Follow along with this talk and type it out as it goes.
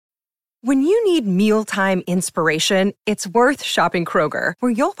When you need mealtime inspiration, it's worth shopping Kroger,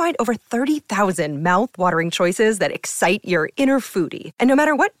 where you'll find over 30,000 mouth-watering choices that excite your inner foodie. And no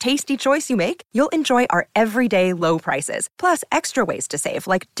matter what tasty choice you make, you'll enjoy our everyday low prices, plus extra ways to save,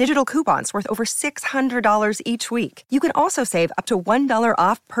 like digital coupons worth over $600 each week. You can also save up to $1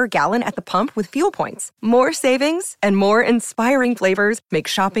 off per gallon at the pump with fuel points. More savings and more inspiring flavors make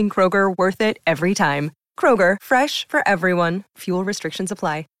shopping Kroger worth it every time. Kroger, fresh for everyone. Fuel restrictions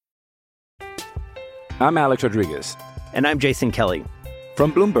apply. I'm Alex Rodriguez. And I'm Jason Kelly.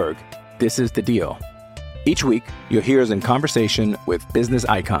 From Bloomberg, this is The Deal. Each week, you'll hear us in conversation with business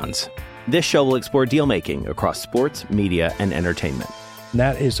icons. This show will explore deal-making across sports, media, and entertainment.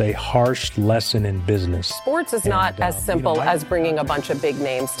 That is a harsh lesson in business. Sports is not as simple as bringing a bunch of big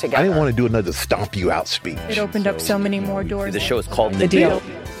names together. I didn't want to do another stomp you out speech. It opened up so many more doors. The show is called The Deal.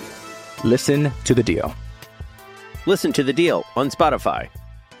 Listen to The Deal. Listen to The Deal on Spotify.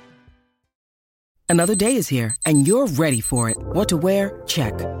 Another day is here, and you're ready for it. What to wear?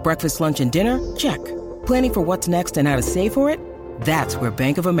 Check. Breakfast, lunch, and dinner? Check. Planning for what's next and how to save for it? That's where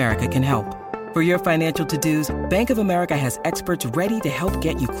Bank of America can help. For your financial to-dos, Bank of America has experts ready to help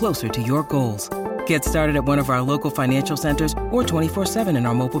get you closer to your goals. Get started at one of our local financial centers or 24/7 in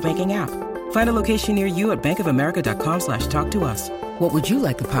our mobile banking app. Find a location near you at bankofamerica.com/talktous. What would you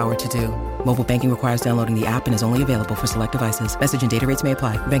like the power to do? Mobile banking requires downloading the app and is only available for select devices. Message and data rates may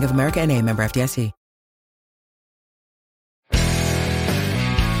apply. Bank of America N.A., member FDIC.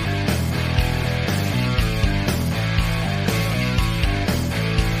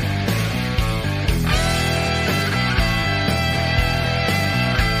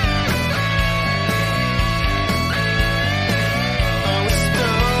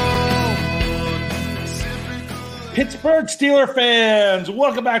 Pittsburgh Steelers fans,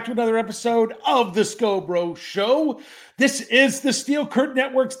 welcome back to another episode of the Scho Bro Show. This is the Steel Curtain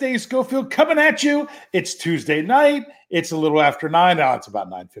Network's Dave Schofield coming at you. It's Tuesday night. It's a little after 9. Now it's about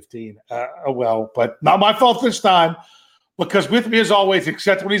 9:15. But not my fault this time, because with me as always,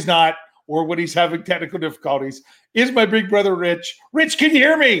 except when he's not or when he's having technical difficulties, is my big brother, Rich. Rich, can you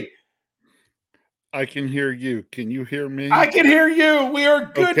hear me? I can hear you. Can you hear me? I can hear you. We are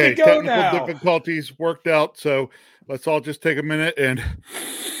good to go now. Technical difficulties worked out, so let's all just take a minute and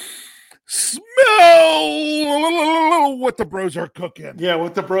smell what the bros are cooking. Yeah,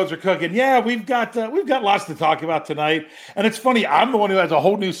 what the bros are cooking. Yeah, we've got lots to talk about tonight, and it's funny. I'm the one who has a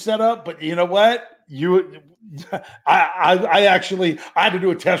whole new setup, but you know what? I actually had to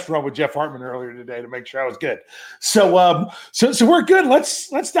do a test run with Jeff Hartman earlier today to make sure I was good. So we're good.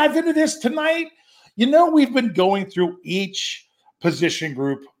 Let's dive into this tonight. You know, we've been going through each position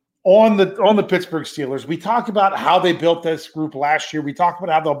group on the Pittsburgh Steelers. We talked about how they built this group last year. We talked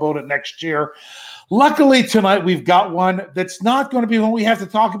about how they'll build it next year. Luckily, tonight we've got one that's not going to be one we have to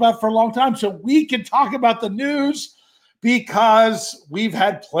talk about for a long time, so we can talk about the news because we've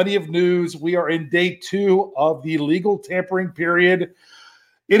had plenty of news. We are in day 2 of the legal tampering period.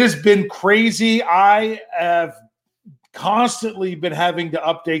 It has been crazy. I have constantly been having to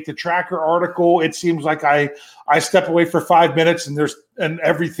update the tracker article. It seems like I step away for 5 minutes and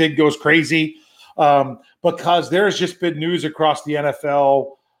everything goes crazy because there's just been news across the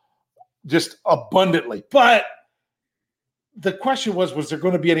NFL just abundantly. But the question was there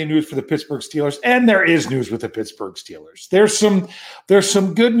going to be any news for the Pittsburgh Steelers? And there is news with the Pittsburgh Steelers. There's some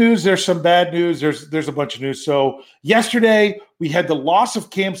good news. There's some bad news. There's a bunch of news. So yesterday we had the loss of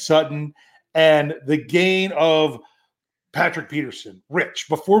Cam Sutton and the gain of Patrick Peterson. Rich,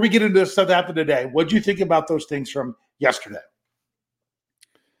 before we get into the stuff that happened today, what do you think about those things from yesterday?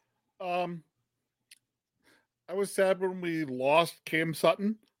 I was sad when we lost Cam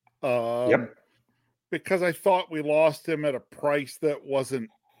Sutton. Yep. Because I thought we lost him at a price that wasn't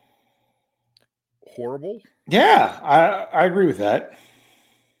horrible. Yeah, I agree with that.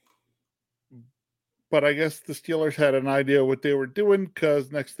 But I guess the Steelers had an idea what they were doing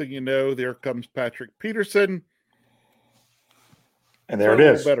because next thing you know, there comes Patrick Peterson. And there it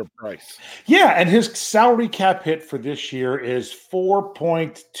is. Better price. Yeah, and his salary cap hit for this year is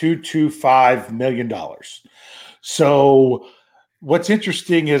 $4.225 million. So what's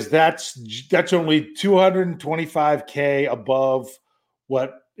interesting is that's only $225K above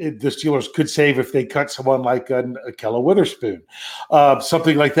what the Steelers could save if they cut someone like Ahkello Witherspoon,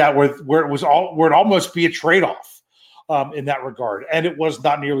 something like that, where it almost be a trade-off. In that regard. And it was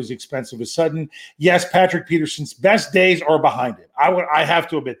not nearly as expensive as Sutton. Yes, Patrick Peterson's best days are behind him. I have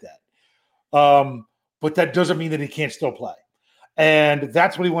to admit that. But that doesn't mean that he can't still play. And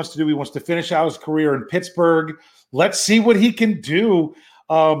that's what he wants to do. He wants to finish out his career in Pittsburgh. Let's see what he can do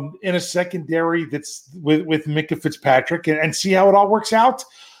in a secondary that's with Minkah Fitzpatrick and see how it all works out.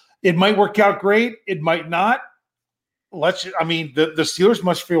 It might work out great. It might not. The Steelers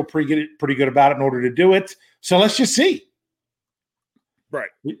must feel pretty good about it in order to do it. So let's just see. Right.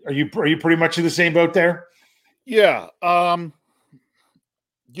 Are you pretty much in the same boat there? Yeah.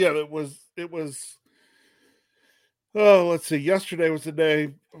 It was let's see. Yesterday was a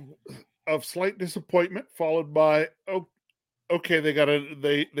day of slight disappointment, followed by okay,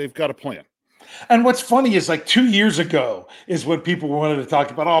 they've got a plan. And what's funny is, like, 2 years ago is when people wanted to talk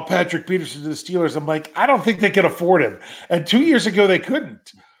about, Patrick Peterson to the Steelers. I'm like, I don't think they could afford him. And 2 years ago they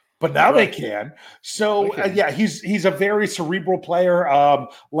couldn't, but now they can. So he's a very cerebral player.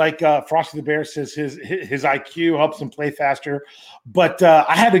 Frosty the Bear says his IQ helps him play faster. But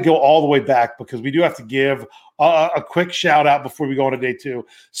I had to go all the way back because we do have to give a quick shout out before we go on to day 2.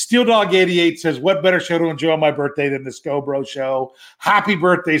 Steel Dog 88 says, what better show to enjoy on my birthday than the Scho Bro Show? Happy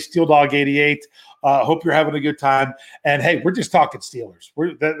birthday, Steel Dog 88. Hope you're having a good time. And hey, we're just talking Steelers.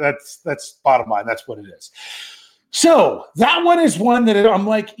 That's bottom line. That's what it is. So that one is one that I'm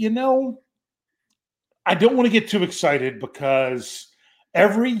like, I don't want to get too excited because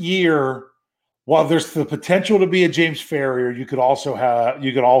every year, while there's the potential to be a James Ferrier, you could also have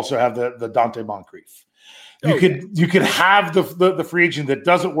the Dante Moncrief. You could have the free agent that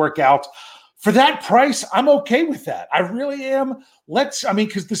doesn't work out. For that price, I'm okay with that. I really am.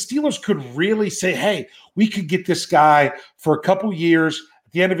 Because the Steelers could really say, hey, we could get this guy for a couple years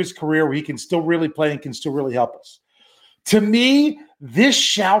at the end of his career where he can still really play and can still really help us. To me, this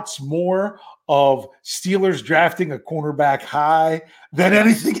shouts more of Steelers drafting a cornerback high than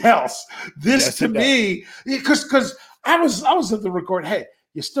anything else. This me, because I was at the record, hey,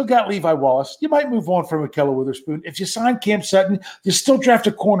 you still got Levi Wallace. You might move on from Ahkello Witherspoon. If you sign Cam Sutton, you still draft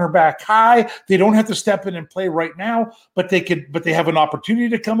a cornerback high. They don't have to step in and play right now, but they have an opportunity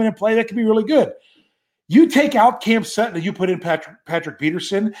to come in and play. That could be really good. You take out Cam Sutton and you put in Patrick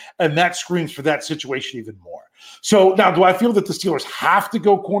Peterson, and that screams for that situation even more. So now, do I feel that the Steelers have to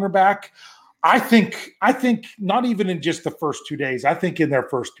go cornerback? I think not even in just the first 2 days. I think in their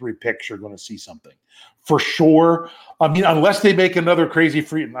first 3 picks, you're going to see something for sure. Unless they make another crazy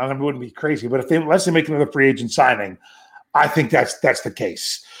free, it wouldn't be crazy, but unless they make another free agent signing, I think that's the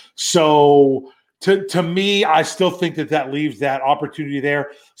case. So to me, I still think that leaves that opportunity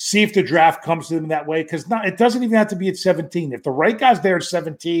there. See if the draft comes to them that way, because it doesn't even have to be at 17. If the right guy's there at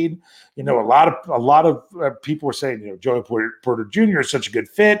 17, a lot of people were saying, Joey Porter Jr. is such a good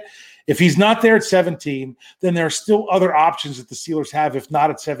fit. If he's not there at 17, then there are still other options that the Steelers have, if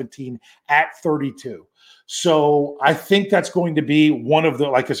not at 17, at 32. So I think that's going to be one of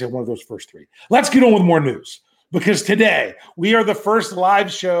those first 3. Let's get on with more news, because today we are the first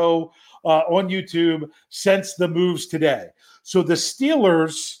live show on YouTube since the moves today. So the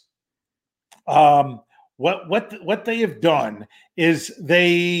Steelers, what they have done is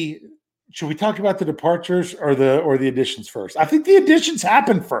should we talk about the departures or the additions first? I think the additions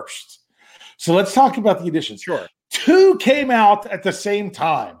happened first. So let's talk about the additions. Sure. 2 came out at the same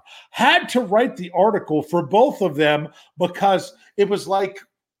time. Had to write the article for both of them because it was like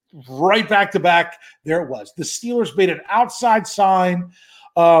right back to back. There it was. The Steelers made an outside sign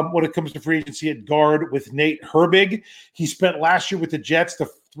when it comes to free agency at guard with Nate Herbig. He spent last year with the Jets. The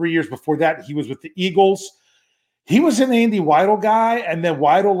 3 years before that, he was with the Eagles. He was an Andy Weidel guy, and then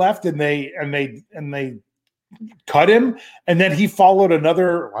Weidel left, and they cut him. And then he followed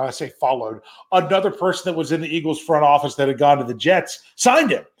another person that was in the Eagles front office that had gone to the Jets,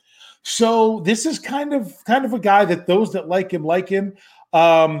 signed him. So this is kind of a guy that those that like him like him.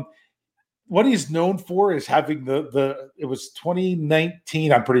 What he's known for is having it was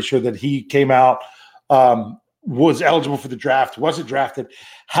 2019, I'm pretty sure, that he came out, was eligible for the draft, wasn't drafted,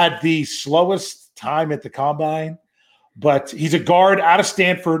 had the slowest time at the combine, but he's a guard out of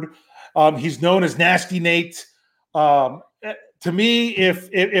Stanford. He's known as Nasty Nate. To me,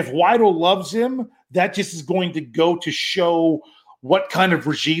 if Weidel loves him, that just is going to go to show what kind of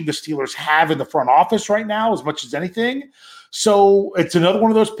regime the Steelers have in the front office right now, as much as anything. So it's another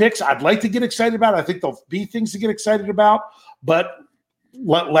one of those picks I'd like to get excited about. I think there'll be things to get excited about, but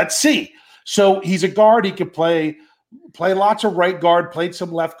let's see. So he's a guard. He could play lots of right guard, played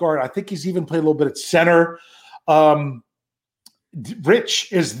some left guard. I think he's even played a little bit at center.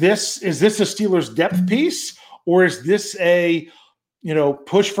 Rich, is this a Steelers depth piece, or is this a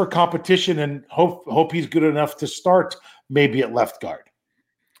push for competition and hope he's good enough to start maybe at left guard?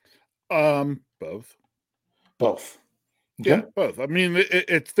 Both. Okay. Yeah, both.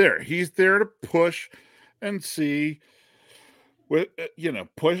 It's there. He's there to push and see,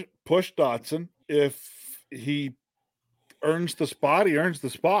 push Dotson. If he earns the spot, he earns the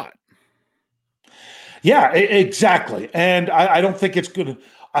spot. Yeah, exactly. And I don't think it's good.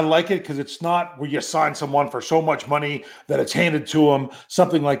 I like it because it's not where you sign someone for so much money that it's handed to them,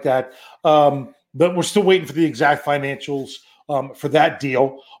 something like that. But we're still waiting for the exact financials for that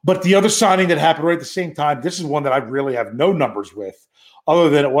deal. But the other signing that happened right at the same time, this is one that I really have no numbers with, other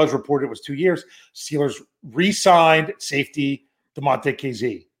than it was reported it was 2 years. Steelers re-signed safety DeMonte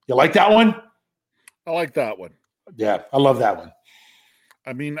KZ. You like that one? I like that one. Yeah, I love that one.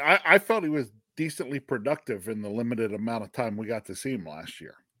 I mean, I felt he was decently productive in the limited amount of time we got to see him last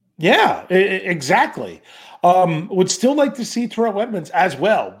year. Yeah, exactly. Would still like to see Terrell Edmonds as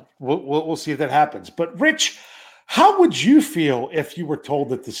well. We'll see if that happens. But Rich, how would you feel if you were told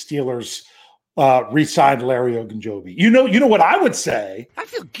that the Steelers re-signed Larry Ogunjobi? You know what I would say. I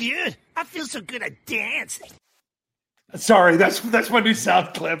feel good. I feel so good at dancing. Sorry, that's my new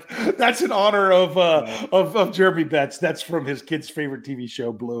sound clip. That's in honor of Jeremy Betts. That's from his kid's favorite TV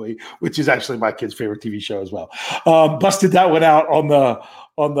show, Bluey, which is actually my kid's favorite TV show as well. Busted that one out on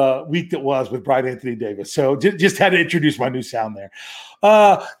the week that was with Brian Anthony Davis. So just had to introduce my new sound there.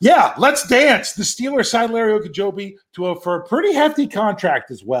 Yeah, let's dance. The Steelers signed Larry Ogunjobi for a pretty hefty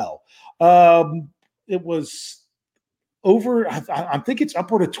contract as well. It was over. I think it's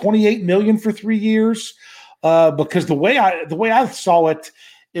upward of $28 million for 3 years. Because the way I saw it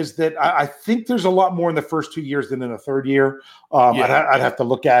is that I think there's a lot more in the first 2 years than in the third year. I'd have to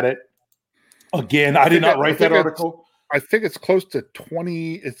look at it again. I did not write that article. I think it's close to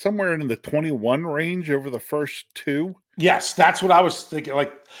 20. It's somewhere in the 21 range over the first two. Yes, that's what I was thinking.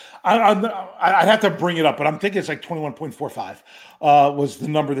 Like, I'd have to bring it up, but I'm thinking it's like 21.45 was the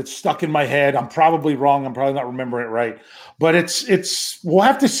number that's stuck in my head. I'm probably wrong. I'm probably not remembering it right. But it's we'll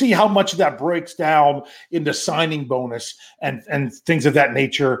have to see how much of that breaks down into signing bonus and things of that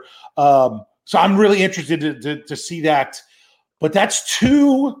nature. So I'm really interested to see that. But that's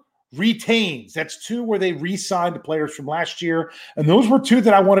 2 retains. That's 2 where they re-signed the players from last year. And those were 2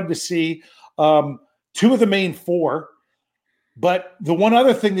 that I wanted to see. 2 of the main 4. But the one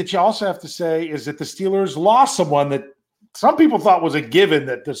other thing that you also have to say is that the Steelers lost someone that some people thought was a given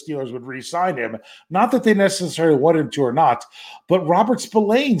that the Steelers would re-sign him. Not that they necessarily wanted him to or not, but Robert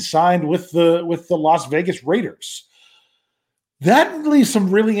Spillane signed with the Las Vegas Raiders. That leaves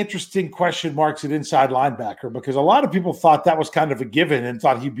some really interesting question marks at inside linebacker because a lot of people thought that was kind of a given and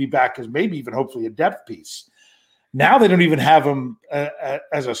thought he'd be back as maybe even hopefully a depth piece. Now they don't even have him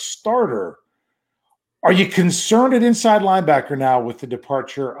as a starter. Are you concerned at inside linebacker now with the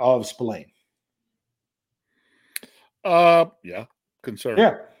departure of Spillane? Yeah, concerned.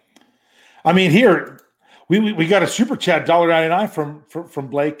 Yeah. I mean, here we got a super chat $1.99 from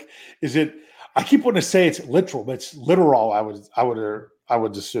Blake. Is it? I keep wanting to say it's literal, but it's literal. I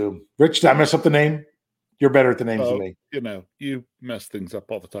would assume. Rich, did I mess up the name? You're better at the names than me. You know, you mess things up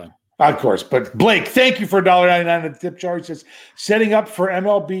all the time. Of course. But Blake, thank you for $1.99 in the tip jar. He says, setting up for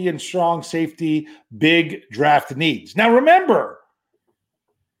MLB and strong safety, big draft needs. Now, remember,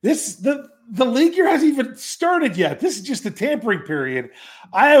 the league year hasn't even started yet. This is just the tampering period.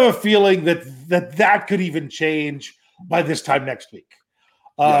 I have a feeling that could even change by this time next week.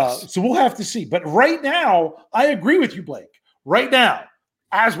 Yes. So we'll have to see. But right now, I agree with you, Blake. Right now,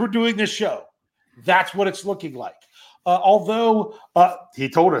 as we're doing this show, that's what it's looking like. Although he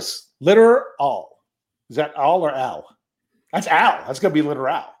told us literal. Is that all or al? That's al. That's going to be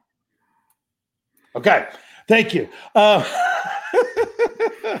literal. Okay. Thank you.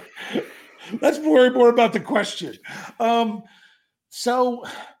 Let's worry more about the question. So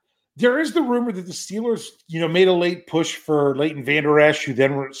there is the rumor that the Steelers, made a late push for Leighton Vander Esch, who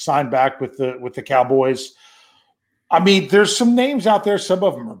then signed back with the Cowboys. I mean, there's some names out there. Some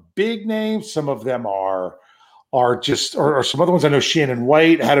of them are big names. Some of them are just, or some other ones. I know Shannon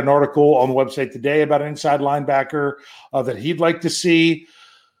White had an article on the website today about an inside linebacker that he'd like to see.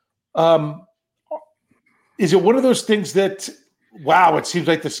 Is it one of those things that, wow, it seems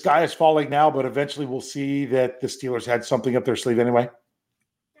like the sky is falling now, but eventually we'll see that the Steelers had something up their sleeve anyway?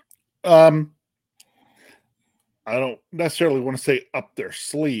 I don't necessarily want to say up their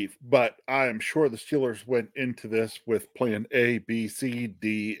sleeve, but I am sure the Steelers went into this with plan A, B, C,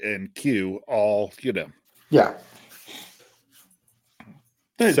 D, and Q, all, Yeah.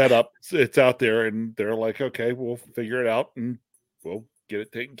 set up. It's out there, and they're like, okay, we'll figure it out, and we'll get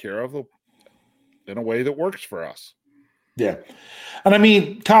it taken care of in a way that works for us. Yeah. And I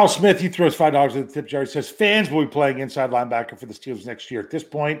mean, Kyle Smith, he throws $5 at the tip jar. He says fans will be playing inside linebacker for the Steelers next year. At this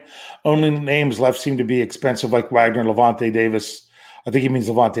point, only names left seem to be expensive, like Wagner and Levante Davis. I think he means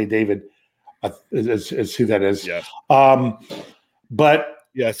Levante David is who that is. Yes. But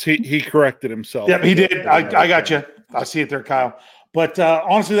yes, he corrected himself. Yeah, he did. I got you. I see it there, Kyle. But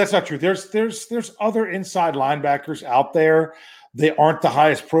honestly, that's not true. There's other inside linebackers out there They aren't the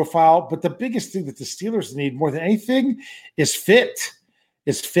highest profile, but the biggest thing that the Steelers need more than anything is fit.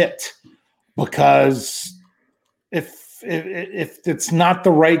 Because if it's not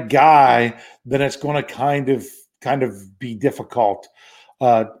the right guy, then it's going to kind of be difficult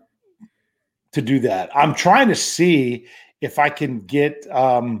to do that. I'm trying to see if I can get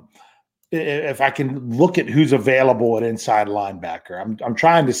if I can look at who's available at inside linebacker. I'm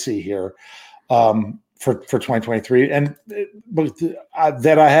trying to see here for 2023, and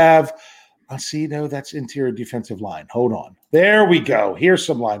that I have. I see. No, that's interior defensive line. Hold on. There we go. Here's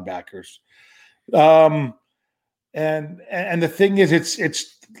some linebackers. And the thing is,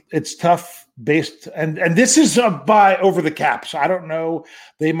 it's tough based, and this is by over the cap. So I don't know.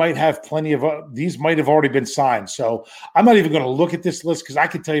 They might have plenty of these might have already been signed. So I'm not even going to look at this list because I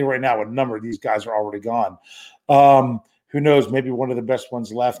can tell you right now a number of these guys are already gone. Who knows? Maybe one of the best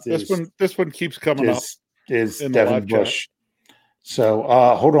ones left is this one keeps coming up. Is Devin Bush. So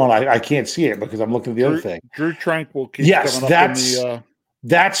hold on, I can't see it because I'm looking at the other thing. Drew Tranquil keeps coming up.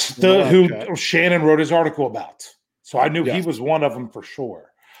 That's who Shannon wrote his article about. So I knew he was one of them for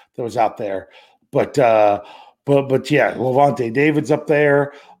sure that was out there. But yeah, Levante David's up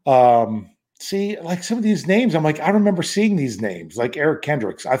there. See, like some of these names, I'm like, I remember seeing these names, like Eric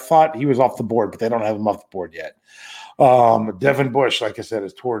Kendricks. I thought he was off the board, but they don't have him off the board yet. Devin Bush, like I said,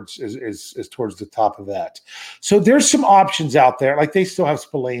 is towards the top of that. So there's some options out there. Like they still have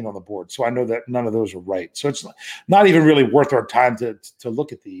Spillane on the board. So I know that none of those are right. So it's not even really worth our time to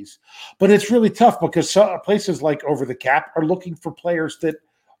look at these. But it's really tough because places like Over the Cap are looking for players that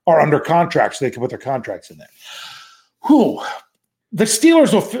are under contract so they can put their contracts in there. Whew. The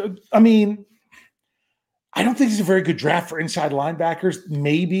Steelers will – I mean – I don't think it's a very good draft for inside linebackers.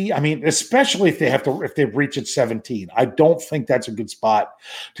 Maybe, I mean, especially if they reach at 17. I don't think that's a good spot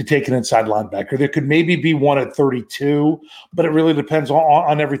to take an inside linebacker. There could maybe be one at 32, but it really depends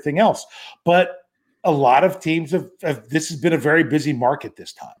on everything else. But a lot of teams have this has been a very busy market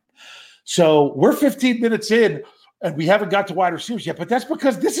this time. So we're 15 minutes in and we haven't got to wide receivers yet, but that's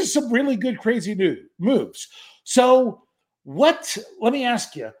because this is some really good, crazy moves. So let me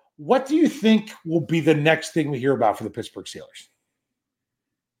ask you, what do you think will be the next thing we hear about for the Pittsburgh Steelers?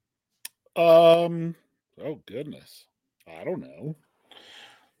 Oh goodness. I don't know.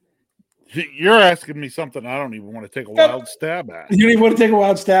 You're asking me something I don't even want to take a wild stab at. You don't even want to take a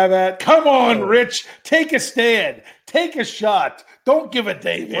wild stab at? Come on, Rich. Take a stand. Take a shot. Don't give a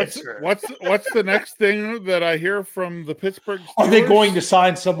Dave answer. What's the next thing that I hear from the Pittsburgh Steelers? Are they going to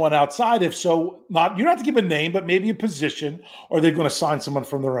sign someone outside? If so, you don't have to give a name, but maybe a position. Or are they going to sign someone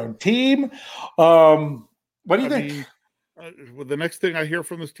from their own team? What do you think? Well, the next thing I hear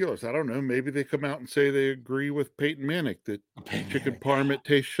from the Steelers, I don't know. Maybe they come out and say they agree with Peyton Manning that chicken parm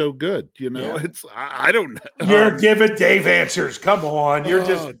tastes so good. You know, I don't know. You're giving Dave answers. Come on, you're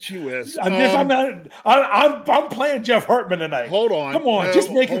gee whiz. I'm playing Jeff Hartman tonight. Hold on, come on,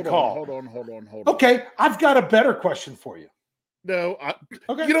 just make a call. Hold on. Okay, I've got a better question for you. No,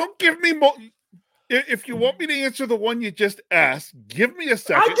 okay. You don't give me more. If you want me to answer the one you just asked, give me a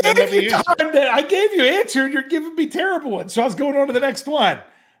second. I gave you answer. You're giving me terrible ones. So I was going on to the next one.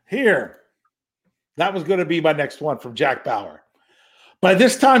 Here. That was going to be my next one from Jack Bauer. By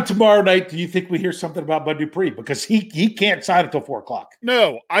this time tomorrow night, do you think we hear something about Bud Dupree? Because he can't sign until 4 o'clock.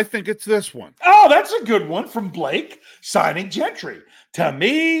 No, I think it's this one. Oh, that's a good one from Blake, signing Gentry. To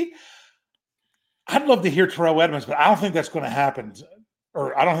me, I'd love to hear Terrell Edmonds, but I don't think that's going to happen.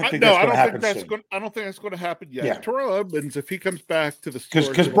 Or I don't think that's going to happen soon. I don't think that's going to happen yet. Yeah. Terrell Edmonds, if he comes back to the Steelers,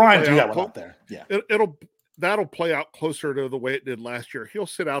 because Brian do that one out there. Yeah, that'll play out closer to the way it did last year. He'll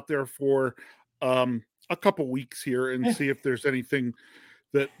sit out there for a couple weeks here and see if there's anything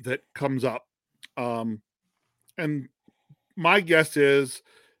that comes up. And my guess is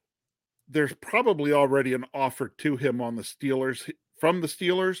there's probably already an offer to him on the Steelers from the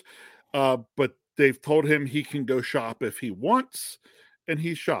Steelers, but they've told him he can go shop if he wants. And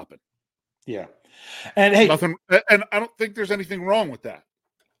he's shopping. Yeah. And hey, and I don't think there's anything wrong with that.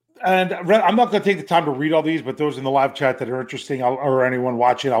 And I'm not going to take the time to read all these, but those in the live chat that are interesting, or anyone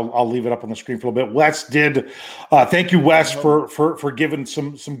watching, I'll leave it up on the screen for a little bit. Wes did. Thank you, Wes, for giving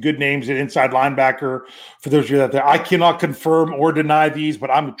some good names at inside linebacker. For those of you out there, I cannot confirm or deny these, but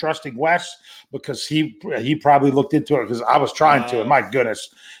I'm trusting Wes because he probably looked into it because I was trying to. And my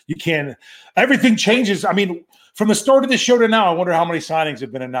goodness, you can. Everything changes. I mean, from the start of the show to now, I wonder how many signings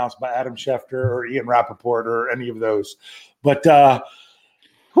have been announced by Adam Schefter or Ian Rappaport or any of those. But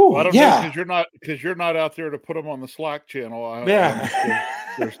Well, I don't know because you're not out there to put them on the Slack channel.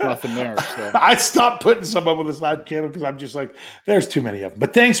 There's nothing there. So. I stopped putting some up on the Slack channel because I'm just like, there's too many of them.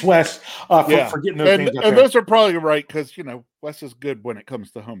 But thanks, Wes, for getting those things up and there. those are probably right because Wes is good when it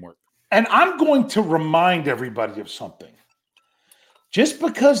comes to homework. And I'm going to remind everybody of something. Just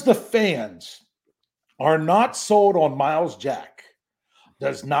because the fans are not sold on Miles Jack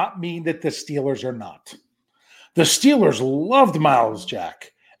does not mean that the Steelers are not. The Steelers loved Miles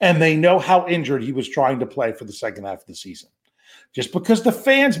Jack, and they know how injured he was trying to play for the second half of the season. Just because the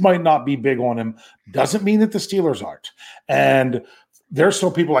fans might not be big on him doesn't mean that the Steelers aren't. And there's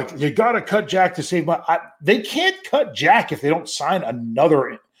still people like, you got to cut Jack to save they can't cut Jack if they don't sign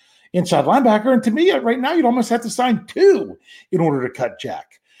another inside linebacker. And to me, right now, you'd almost have to sign 2 in order to cut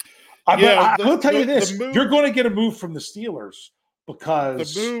Jack. I will tell you this. You're going to get a move from the Steelers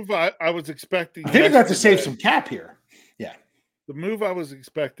because the move I was expecting. I think they've got to save some cap here. Yeah. The move I was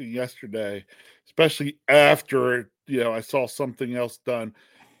expecting yesterday, especially after, I saw something else done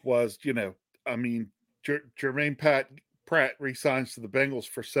was, Jermaine Pratt re-signs to the Bengals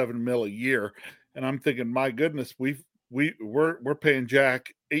for $7 million a year. And I'm thinking, my goodness, we're paying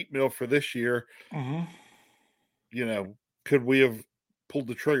Jack $8 million for this year. Mm-hmm. Could we have pulled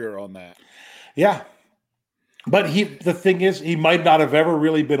the trigger on that? Yeah. But the thing is, he might not have ever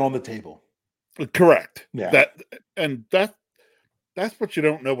really been on the table. Correct. Yeah. That's what you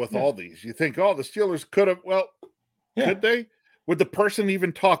don't know with all these. You think, the Steelers could have. Well, could they? Would the person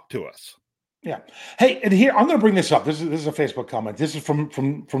even talk to us? Yeah. Hey, and here I'm going to bring this up. This is a Facebook comment. This is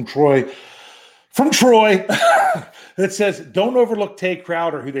from Troy. From Troy, that says, "Don't overlook Tay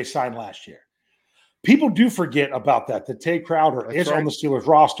Crowder, who they signed last year." People do forget about that Tay Crowder is on the Steelers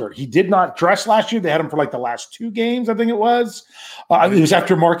roster. He did not dress last year. They had him for like the last 2 games, I think it was. It was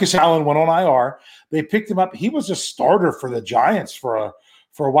after Marcus Allen went on IR. They picked him up. He was a starter for the Giants for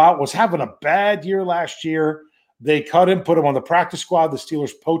a while. Was having a bad year last year. They cut him, put him on the practice squad. The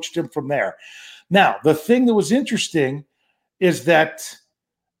Steelers poached him from there. Now, the thing that was interesting is that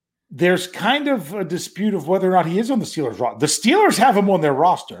there's kind of a dispute of whether or not he is on the Steelers roster. The Steelers have him on their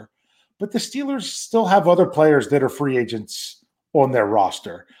roster, but the Steelers still have other players that are free agents on their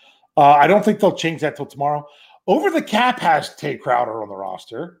roster. I don't think they'll change that till tomorrow. Over the Cap has Tay Crowder on the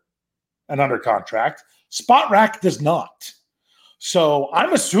roster and under contract. Spot Rack does not. So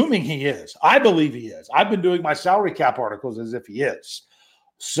I'm assuming he is. I believe he is. I've been doing my salary cap articles as if he is.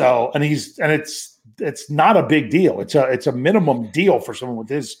 So, and it's not a big deal. It's a minimum deal for someone with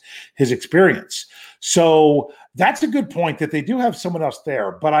his experience. So that's a good point that they do have someone else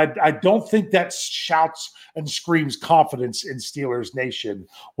there, but I don't think that shouts and screams confidence in Steelers Nation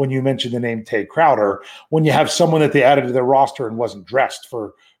when you mention the name Tay Crowder, when you have someone that they added to their roster and wasn't dressed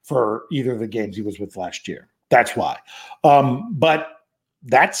for either of the games he was with last year. That's why. But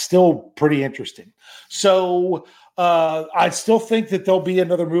that's still pretty interesting. So I still think that there'll be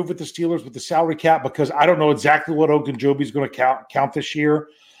another move with the Steelers with the salary cap because I don't know exactly what Ogunjobi is going to count this year.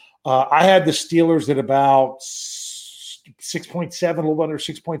 I had the Steelers at about 6.7, a little under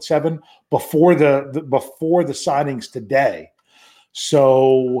 6.7 before the signings today.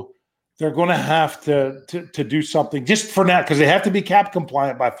 So they're going to have to do something just for now because they have to be cap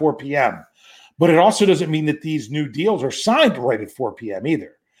compliant by 4 p.m. But it also doesn't mean that these new deals are signed right at 4 p.m.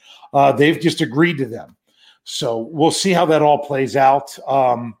 either. They've just agreed to them. So we'll see how that all plays out.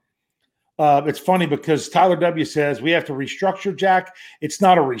 It's funny because Tyler W. says we have to restructure Jack. It's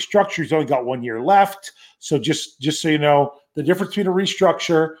not a restructure. He's only got 1 year left. So just so you know, the difference between a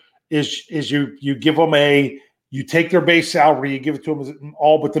restructure is you give them you take their base salary, you give it to them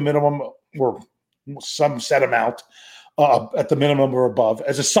all but the minimum or some set amount at the minimum or above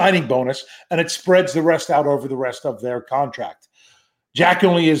as a signing bonus, and it spreads the rest out over the rest of their contract. Jack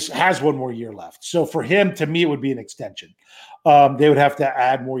only has 1 more year left. So for him, to me, it would be an extension. They would have to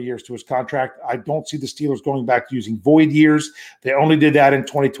add more years to his contract. I don't see the Steelers going back to using void years. They only did that in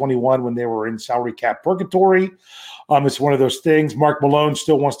 2021 when they were in salary cap purgatory. It's one of those things. Mark Malone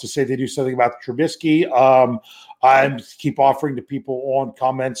still wants to say they do something about Trubisky. I keep offering to people on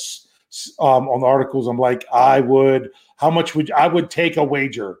comments on the articles. I'm like, I would take a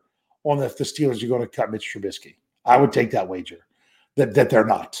wager on if the Steelers are going to cut Mitch Trubisky. I would take that wager. That they're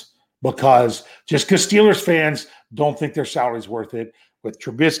not, because just because Steelers fans don't think their salary's worth it with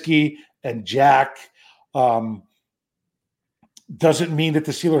Trubisky and Jack doesn't mean that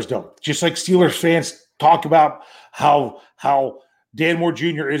the Steelers don't. Just like Steelers fans talk about how Dan Moore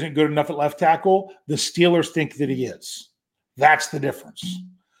Jr. isn't good enough at left tackle, the Steelers think that he is. That's the difference.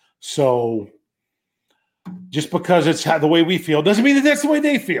 So just because it's the way we feel doesn't mean that that's the way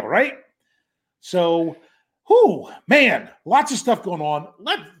they feel, right? So Man, lots of stuff going on.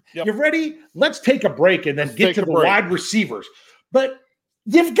 You ready? Let's take a break and then get to the wide receivers. But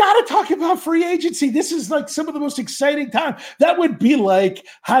you've got to talk about free agency. This is like some of the most exciting time. That would be like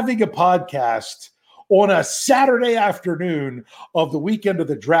having a podcast on a Saturday afternoon of the weekend of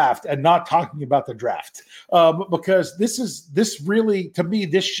the draft and not talking about the draft, because this really, to me,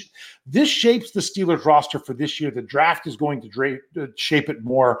 this shapes the Steelers roster for this year. The draft is going to shape it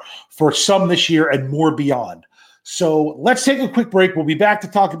more for some this year and more beyond. So let's take a quick break. We'll be back to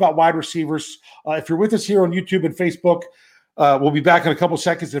talk about wide receivers. If you're with us here on YouTube and Facebook, we'll be back in a couple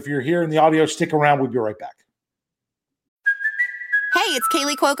seconds. If you're here in the audio, stick around. We'll be right back. Hey, it's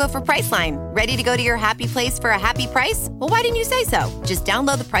Kaylee Cuoco for Priceline. Ready to go to your happy place for a happy price? Well, why didn't you say so? Just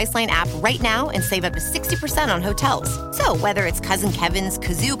download the Priceline app right now and save up to 60% on hotels. So whether it's Cousin Kevin's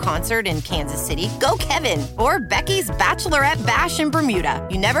Kazoo Concert in Kansas City, go Kevin, or Becky's Bachelorette Bash in Bermuda,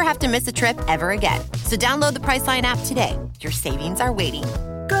 you never have to miss a trip ever again. So download the Priceline app today. Your savings are waiting.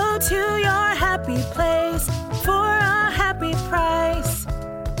 Go to your happy place for a happy price.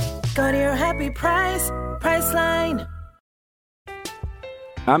 Go to your happy price, Priceline.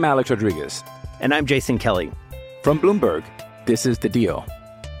 I'm Alex Rodriguez. And I'm Jason Kelly. From Bloomberg, this is The Deal.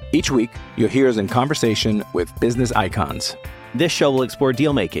 Each week, you'll hear us in conversation with business icons. This show will explore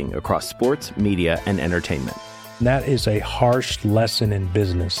deal-making across sports, media, and entertainment. That is a harsh lesson in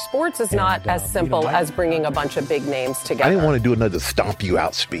business. Sports is not as simple as bringing a bunch of big names together. I didn't want to do another stomp you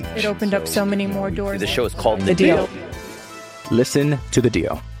out speech. It opened up so many more doors. The show is called The Deal. Listen to The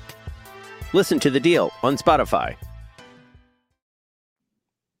Deal. Listen to The Deal on Spotify.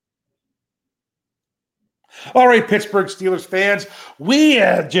 All right, Pittsburgh Steelers fans, we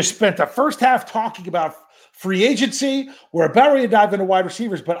just spent the first half talking about free agency. We're about ready to dive into wide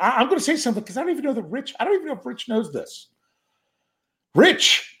receivers, but I'm going to say something because I don't even know if Rich knows this.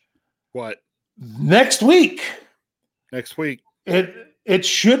 Rich. What? Next week. It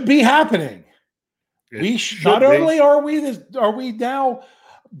should be happening. Not only are we now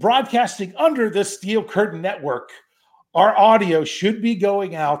broadcasting under the Steel Curtain Network, our audio should be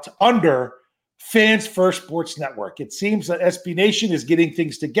going out under Fans First Sports Network. It seems that SB Nation is getting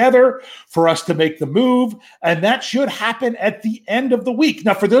things together for us to make the move, and that should happen at the end of the week.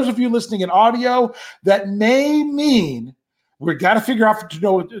 Now, for those of you listening in audio, that may mean we've got to figure out to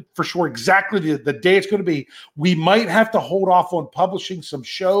know for sure exactly the day it's going to be. We might have to hold off on publishing some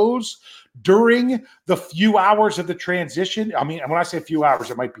shows during the few hours of the transition. I mean, when I say a few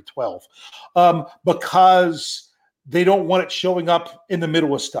hours, it might be 12, because they don't want it showing up in the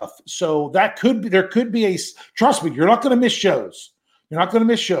middle of stuff. So there could be trust me, you're not going to miss shows.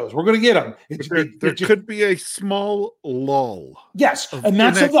 We're going to get them. There could be a small lull. Yes. And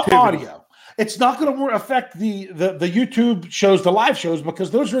that's of the audio. It's not going to affect the YouTube shows, the live shows, because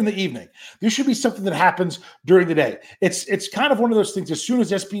those are in the evening. This should be something that happens during the day. It's kind of one of those things. As soon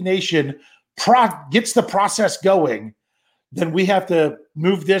as SB Nation gets the process going, then we have to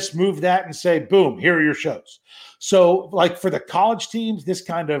move this, move that, and say, boom, here are your shows. So, like for the college teams, this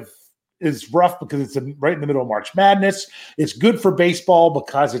kind of is rough because it's right in the middle of March Madness. It's good for baseball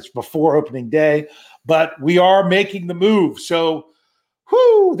because it's before opening day, but we are making the move. So,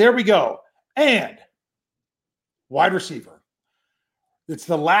 there we go. And wide receiver. It's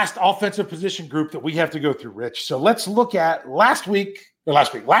the last offensive position group that we have to go through, Rich. So let's look at last year.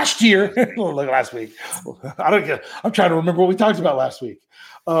 Last week. I'm trying to remember what we talked about last week.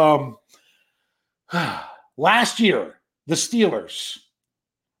 Last year, the Steelers.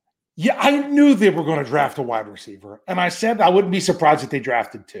 Yeah, I knew they were going to draft a wide receiver. And I said I wouldn't be surprised if they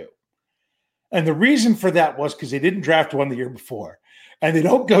drafted two. And the reason for that was because they didn't draft one the year before. And they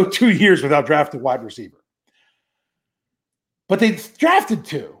don't go 2 years without drafting a wide receiver. But they drafted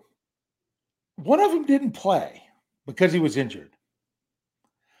two. One of them didn't play because he was injured.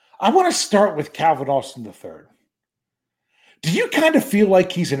 I want to start with Calvin Austin III. Do you kind of feel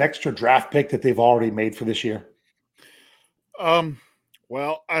like he's an extra draft pick that they've already made for this year?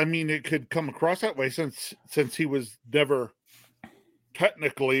 Well, I mean, it could come across that way since he was never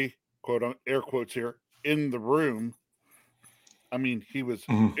technically, quote on air quotes here, in the room. I mean, he was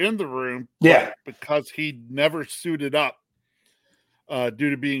in the room, yeah, because he never suited up due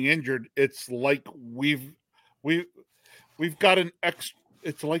to being injured. It's like we've got an extra.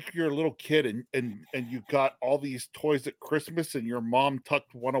 It's like you're a little kid and you got all these toys at Christmas and your mom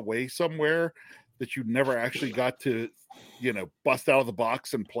tucked one away somewhere that you never actually got to, bust out of the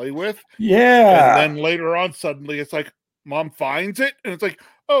box and play with. Yeah. And then later on, suddenly it's like mom finds it and it's like,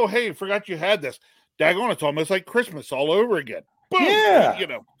 oh, hey, forgot you had this. Daggone, it's almost like Christmas all over again. Boom. Yeah.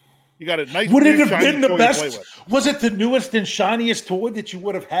 You got a nice. Would it have been the best? Was it the newest and shiniest toy that you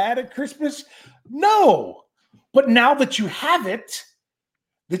would have had at Christmas? No. But now that you have it,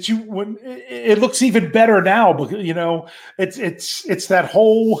 when it looks even better now, because it's that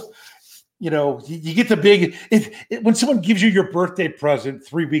whole, you get the big when someone gives you your birthday present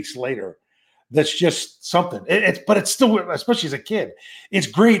 3 weeks later. That's just something. But it's still, especially as a kid, it's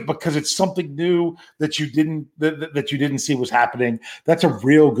great because it's something new that you didn't see was happening. That's a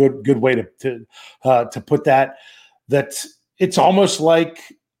real good way to put that. That it's almost like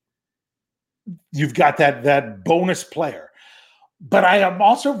you've got that bonus player. But I am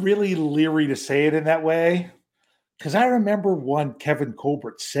also really leery to say it in that way because I remember one Kevin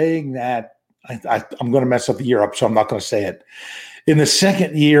Colbert saying that I'm going to mess up the year up, so I'm not going to say it. In the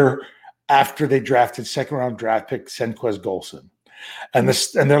second year after they drafted second-round draft pick Senquez Golson. And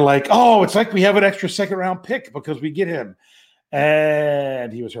they're like, oh, it's like we have an extra second-round pick because we get him.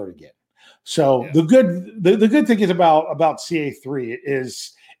 And he was hurt again. So the good thing is about CA3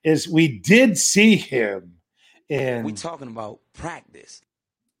 is we did see him in. We talking about practice.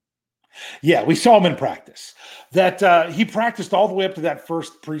 Yeah, we saw him in practice. That he practiced all the way up to that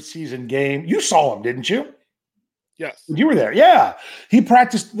first preseason game. You saw him, didn't you? Yes. You were there. Yeah. He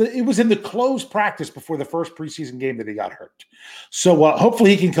practiced. It was in the closed practice before the first preseason game that he got hurt. So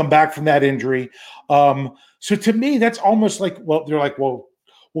hopefully he can come back from that injury. So to me, that's almost like, they're like, well,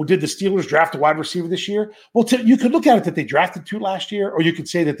 did the Steelers draft a wide receiver this year? Well, you could look at it that they drafted 2 last year, or you could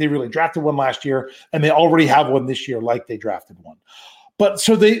say that they really drafted 1 last year and they already have 1 this year, like they drafted 1. But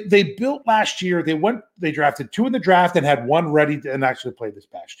so they built last year. They drafted 2 in the draft and had 1 ready and actually played this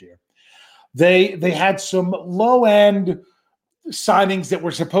past year. They had some low-end signings that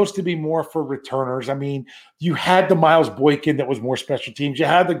were supposed to be more for returners. I mean, you had the Miles Boykin that was more special teams. You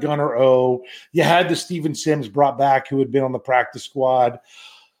had the Gunnar O. You had the Steven Sims brought back who had been on the practice squad.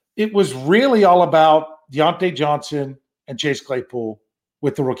 It was really all about Deontay Johnson and Chase Claypool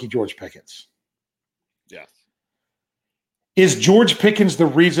with the rookie George Pickens. Yes. Is George Pickens the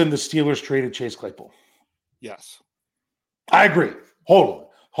reason the Steelers traded Chase Claypool? Yes. I agree. Wholehearted.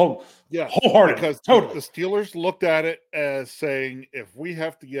 Because totally. The Steelers looked at it as saying, if we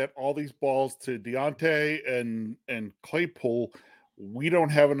have to get all these balls to Deontay and Claypool, we don't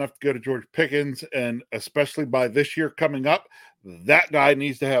have enough to go to George Pickens. And especially by this year coming up, that guy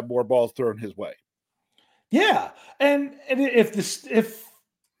needs to have more balls thrown his way. Yeah. And if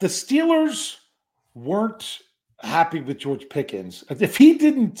the Steelers weren't happy with George Pickens, if he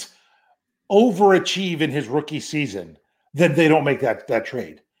didn't overachieve in his rookie season, then they don't make that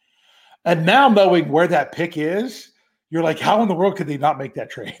trade. And now knowing where that pick is, you're like, how in the world could they not make that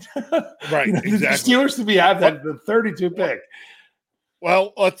trade? Right, exactly. The Steelers to have the 32 pick.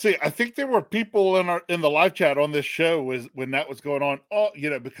 Well, let's see. I think there were people in the live chat on this show when that was going on.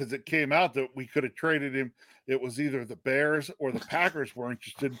 Because it came out that we could have traded him. It was either the Bears or the Packers were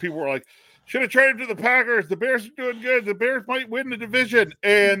interested. People were like, should have traded to the Packers. The Bears are doing good. The Bears might win the division.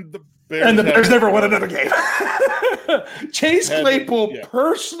 And the Bears never won another game. Chase Claypool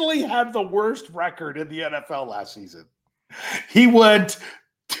personally had the worst record in the NFL last season. He went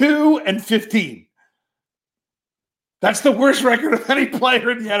 2-15. That's the worst record of any player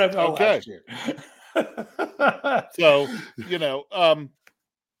in the NFL last year.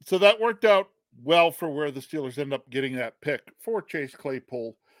 So that worked out well for where the Steelers end up getting that pick for Chase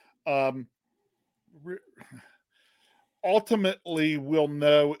Claypool. Ultimately, we'll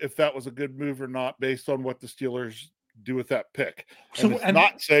know if that was a good move or not based on what the Steelers do with that pick. And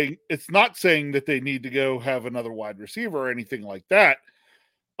it's not saying that they need to go have another wide receiver or anything like that.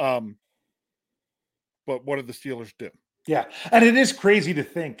 But what did the Steelers do? Yeah, and it is crazy to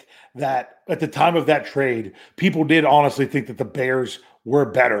think that at the time of that trade, people did honestly think that the Bears were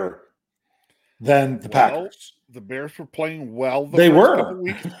better than the Packers. The Bears were playing well they first were. Couple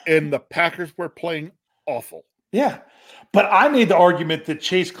weeks, and the Packers were playing awful. Yeah, but I made the argument that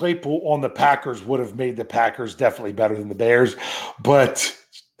Chase Claypool on the Packers would have made the Packers definitely better than the Bears, but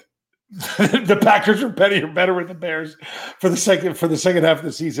the Packers are better with the Bears for the second half of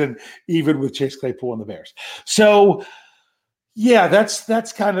the season, even with Chase Claypool and the Bears. So, yeah, that's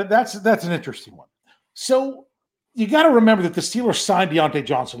an interesting one. So you got to remember that the Steelers signed Deontay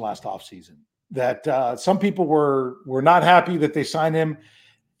Johnson last offseason. That some people were not happy that they signed him.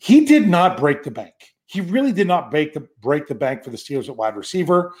 He did not break the bank. He really did not break the bank for the Steelers at wide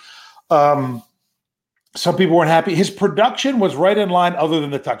receiver. Some people weren't happy. His production was right in line other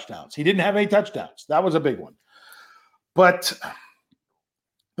than the touchdowns. He didn't have any touchdowns. That was a big one. But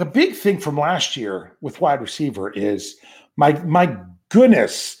the big thing from last year with wide receiver is, my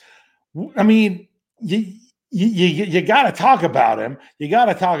goodness, I mean, you got to talk about him. You got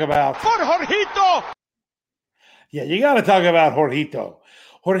to talk about Jorgito. Yeah, you got to talk about Jorgito.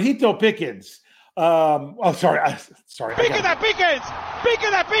 Jorgito Pickens. Sorry. Pique the Pickens! Pique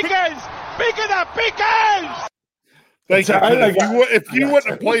the Pickens! Pique the Pickens! Thank you. If you wouldn't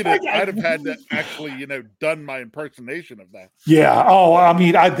have played it, I'd have had to actually, done my impersonation of that. Yeah. Oh, I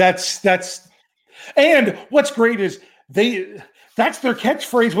mean, that's. And what's great is that's their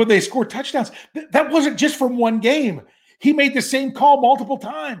catchphrase when they score touchdowns. That wasn't just from one game. He made the same call multiple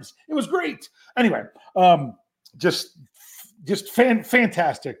times. It was great. Anyway, just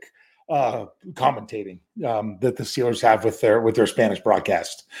fantastic commentating that the Steelers have with their Spanish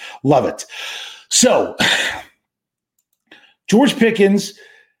broadcast. Love it. So, George Pickens,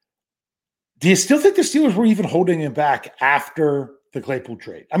 do you still think the Steelers were even holding him back after the Claypool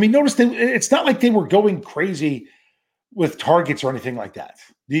trade? I mean, notice it's not like they were going crazy with targets or anything like that.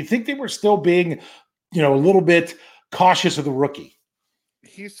 Do you think they were still being, a little bit cautious of the rookie?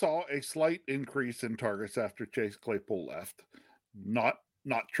 He saw a slight increase in targets after Chase Claypool left. Not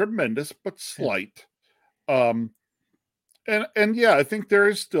tremendous, but slight. And yeah, I think there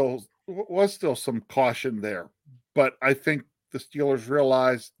was still some caution there. But I think the Steelers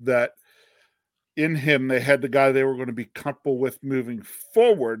realized that in him, they had the guy they were going to be comfortable with moving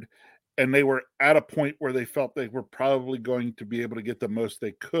forward, and they were at a point where they felt they were probably going to be able to get the most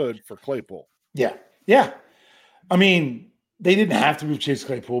they could for Claypool. Yeah. I mean, they didn't have to move Chase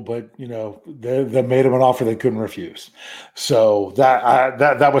Claypool, but they made him an offer they couldn't refuse. So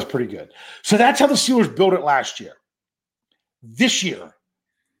that was pretty good. So that's how the Steelers built it last year. This year,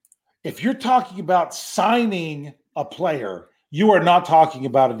 if you're talking about signing a player, you are not talking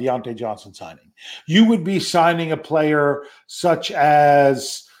about a Deontay Johnson signing. You would be signing a player such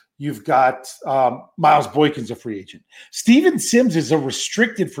as you've got Miles Boykin's a free agent. Steven Sims is a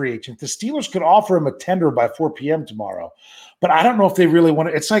restricted free agent. The Steelers could offer him a tender by 4 p.m. tomorrow, but I don't know if they really want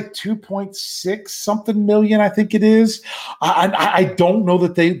to. It's like 2.6 something million, I think it is. I don't know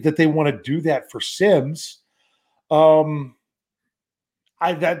that they want to do that for Sims. That's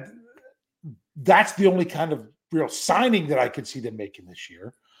the only kind of real signing that I could see them making this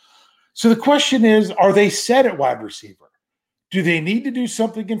year. So the question is, are they set at wide receiver? Do they need to do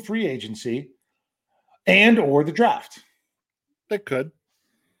something in free agency and or the draft? They could.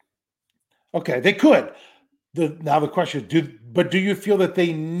 Okay, they could. Now the question is, do you feel that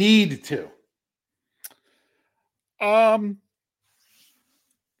they need to?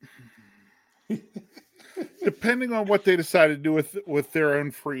 Depending on what they decide to do with their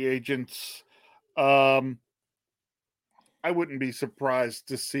own free agents, I wouldn't be surprised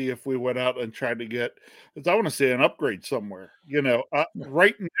to see if we went out and tried to get, because I want to say, an upgrade somewhere.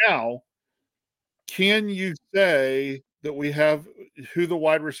 Right now, can you say that we have who the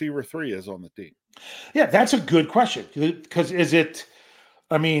wide receiver 3 is on the team? Yeah, that's a good question. Because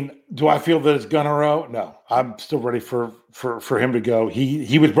do I feel that it's Gunnerow? No, I'm still ready for him to go.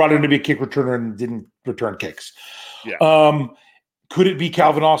 He was brought in to be a kick returner and didn't return kicks. Yeah. Could it be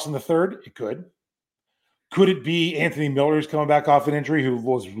Calvin Austin III? It could. Could it be Anthony Miller, who's coming back off an injury, who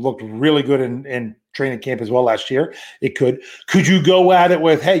looked really good in training camp as well last year? It could. Could you go at it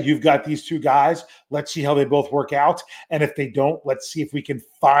with, hey, you've got these two guys. Let's see how they both work out. And if they don't, let's see if we can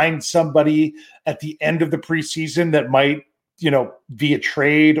find somebody at the end of the preseason that might, via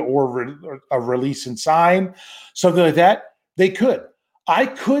trade or a release and sign, something like that. They could. I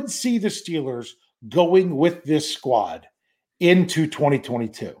could see the Steelers going with this squad into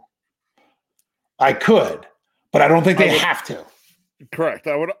 2022. I could, but I don't think they have to. Correct.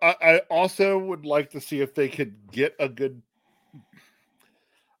 I also would like to see if they could get a good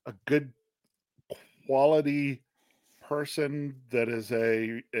quality person that is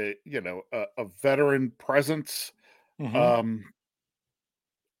a veteran presence. Mm-hmm.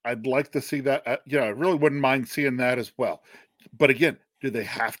 I'd like to see that. I really wouldn't mind seeing that as well. But again, do they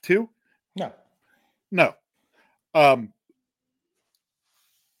have to? No.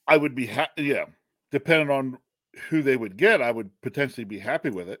 I would be depending on who they would get, I would potentially be happy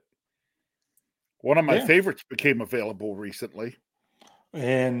with it. One of my favorites became available recently.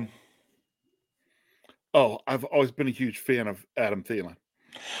 And I've always been a huge fan of Adam Thielen.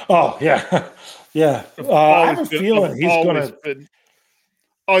 Oh, yeah. Yeah. I have a feeling he's going to...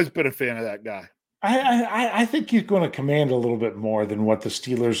 Always been a fan of that guy. I think he's going to command a little bit more than what the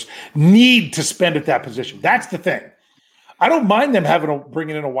Steelers need to spend at that position. That's the thing. I don't mind them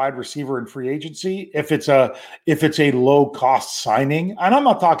bringing in a wide receiver in free agency if it's a low cost signing. And I'm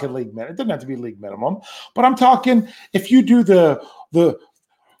not talking league minimum. It doesn't have to be league minimum, but I'm talking if you do the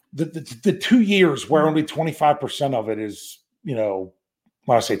 2 years where only 25% of it is, when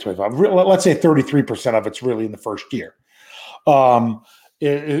I say 25, let's say 33% of it's really in the first year.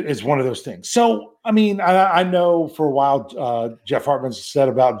 is one of those things. So, I mean, I know for a while, Jeff Hartman said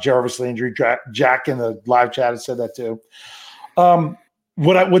about Jarvis Landry. Jack in the live chat has said that too.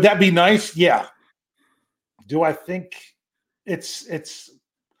 Would that be nice? Yeah. Do I think it's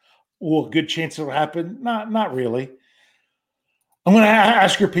a good chance it'll happen? Not really. I'm going to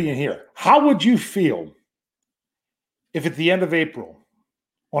ask your opinion here. How would you feel if at the end of April,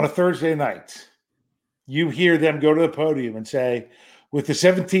 on a Thursday night, you hear them go to the podium and say, with the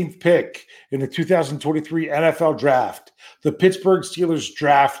 17th pick in the 2023 NFL draft, the Pittsburgh Steelers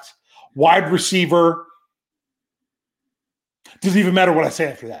draft wide receiver. Doesn't even matter what I say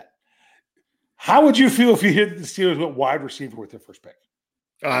after that. How would you feel if you hit the Steelers went wide receiver with their first pick?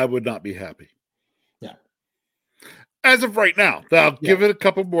 I would not be happy. Yeah. As of right now, I'll give it a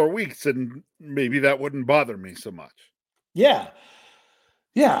couple more weeks and maybe that wouldn't bother me so much. Yeah.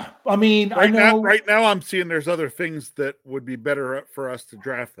 Yeah. I mean, right now I'm seeing there's other things that would be better for us to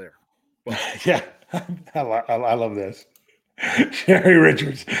draft there. But. Yeah. I love this. Sherry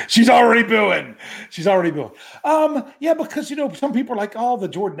Richards. She's already booing. Yeah, because some people are like, oh, the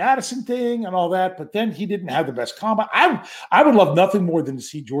Jordan Addison thing and all that, but then he didn't have the best combat. I would love nothing more than to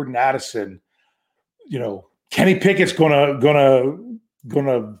see Jordan Addison. Kenny Pickett's gonna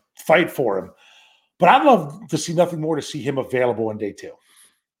fight for him. But I'd love to see nothing more to see him available in day 2. All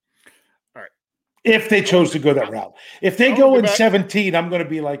right. If they chose to go that route. If they go in 17, I'm going to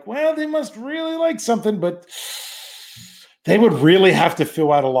be like, well, they must really like something, but they would really have to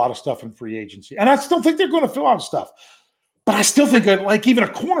fill out a lot of stuff in free agency. And I still think they're going to fill out stuff. But I still think like even a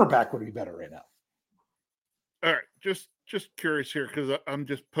cornerback would be better right now. All right. Just curious here because I'm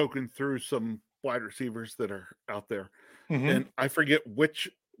just poking through some wide receivers that are out there. Mm-hmm. And I forget which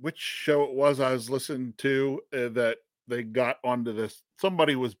show it was I was listening to that they got onto this.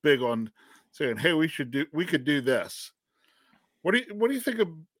 Somebody was big on saying, hey, we could do this. What do you think of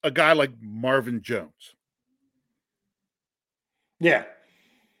a guy like Marvin Jones? Yeah.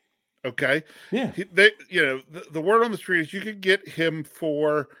 Okay. Yeah. The word on the street is you could get him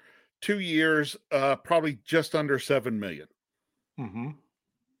for 2 years, probably just under $7 million. Mm-hmm.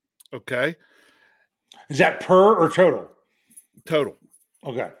 Okay. Is that per or total? Total.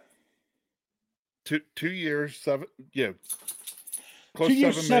 Okay. 2 years, 7. Yeah. Close 2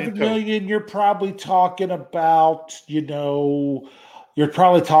 years, $7 million. You're probably talking about, you're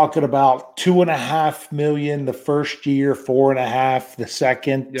probably talking about $2.5 million the first year, 4.5 the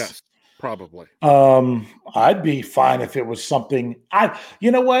second. Yes, probably. I'd be fine if it was something.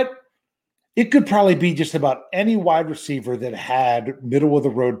 You know what? It could probably be just about any wide receiver that had middle of the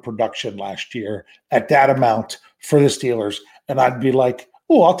road production last year at that amount for the Steelers, and I'd be like,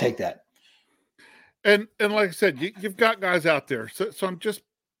 oh, I'll take that. And like I said, you've got guys out there. So I'm just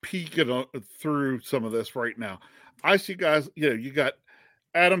peeking through some of this right now. I see guys, you got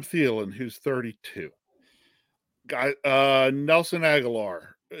Adam Thielen, who's 32. Nelson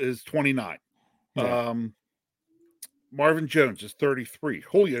Aguilar is 29. Yeah. Marvin Jones is 33.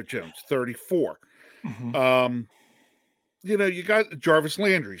 Julio Jones, 34. Mm-hmm. You got Jarvis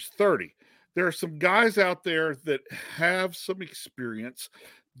Landry's 30. There are some guys out there that have some experience.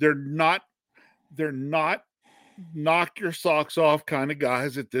 They're not knock your socks off kind of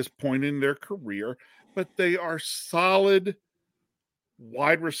guys at this point in their career, but they are solid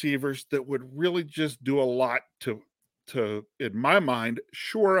wide receivers that would really just do a lot to in my mind,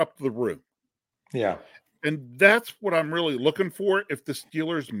 shore up the room. Yeah. And that's what I'm really looking for. If the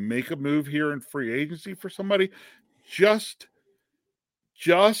Steelers make a move here in free agency for somebody, just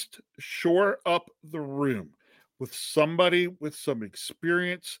shore up the room with somebody with some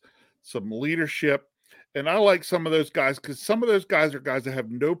experience, some leadership. And I like some of those guys because some of those guys are guys that have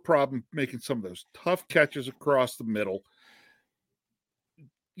no problem making some of those tough catches across the middle,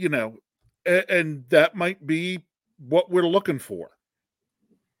 and that might be what we're looking for.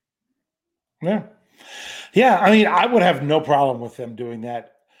 Yeah. Yeah. I mean, I would have no problem with them doing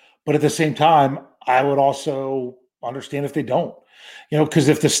that. But at the same time, I would also understand if they don't, because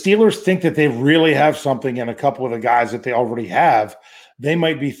if the Steelers think that they really have something in a couple of the guys that they already have, they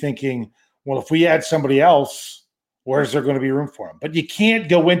might be thinking, well, if we add somebody else, where's there going to be room for them? But you can't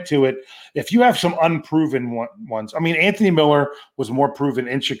go into it if you have some unproven ones. I mean, Anthony Miller was more proven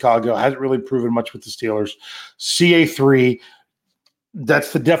in Chicago, hasn't really proven much with the Steelers. CA3,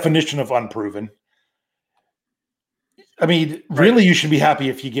 that's the definition of unproven. I mean, really, you should be happy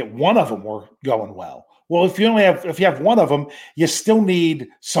if you get one of them going well. Well, if you have one of them, you still need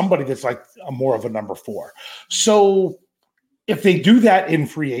somebody that's like more of a number 4. So if they do that in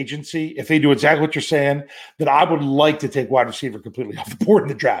free agency, if they do exactly what you're saying, then I would like to take wide receiver completely off the board in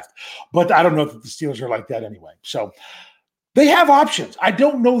the draft. But I don't know that the Steelers are like that anyway. So They have options. I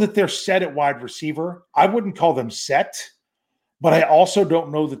don't know that they're set at wide receiver. I wouldn't call them set, but I also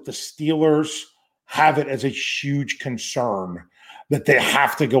don't know that the Steelers have it as a huge concern that they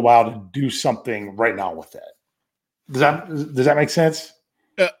have to go out and do something right now with it. Does that make sense?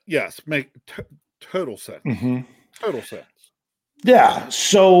 Yes, make total sense. Mm-hmm. Total sense. Yeah.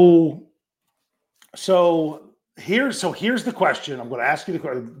 So here's the question. I'm going to ask you the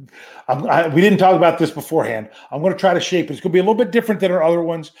question. We didn't talk about this beforehand. I'm going to try to shape it. It's going to be a little bit different than our other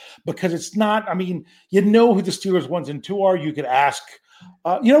ones because it's not. I mean, you know who the Steelers 1 and 2 are. You could ask.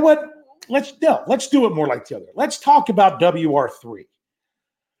 You know what? Let's do it more like the other. Let's talk about WR3.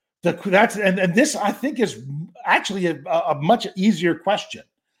 This I think is actually a much easier question.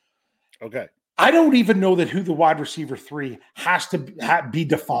 Okay. I don't even know that who the wide receiver 3 has to be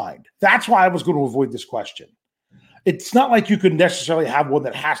defined. That's why I was going to avoid this question. It's not like you could necessarily have one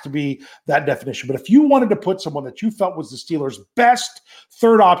that has to be that definition. But if you wanted to put someone that you felt was the Steelers' best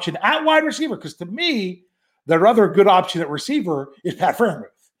third option at wide receiver, because to me, their other good option at receiver is Pat Freiermuth.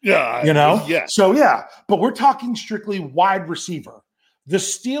 Yeah. Yeah. So, yeah. But we're talking strictly wide receiver. The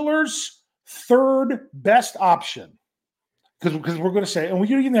Steelers' third best option, because we're going to say, and we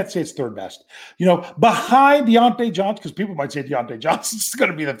don't even have to say it's third best, behind Deontay Johnson, because people might say Deontay Johnson is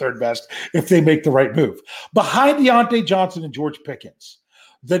going to be the third best if they make the right move. Behind Deontay Johnson and George Pickens,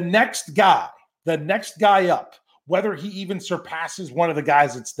 the next guy up, whether he even surpasses one of the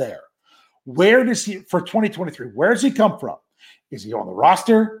guys that's there, where does he, for 2023, where does he come from? Is he on the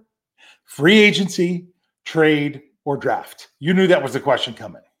roster, free agency, trade, or draft? You knew that was the question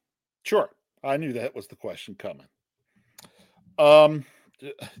coming. Sure. I knew that was the question coming. I've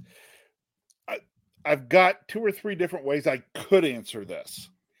got 2 or 3 different ways I could answer this.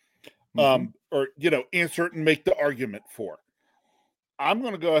 Or answer it and make the argument for. I'm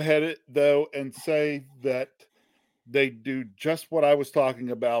going to go ahead, though, and say that they do just what I was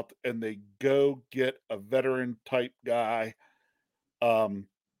talking about, and they go get a veteran-type guy, and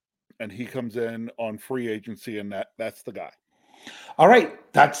he comes in on free agency, and that's the guy. All right.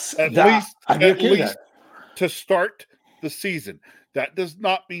 That's at least to start the season. That does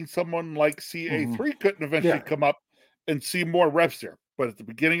not mean someone like CA3 couldn't eventually come up and see more reps there. But at the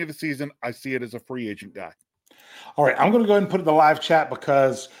beginning of the season, I see it as a free agent guy. All right. I'm going to go ahead and put it in the live chat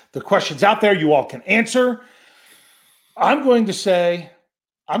because the question's out there. You all can answer. I'm going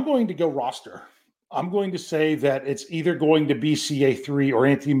to go roster. I'm going to say that it's either going to be CA3 or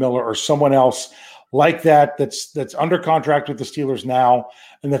Anthony Miller or someone else like that's under contract with the Steelers now,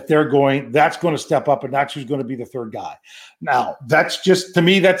 and that's going to step up, and that's who's going to be the third guy. Now, that's just, to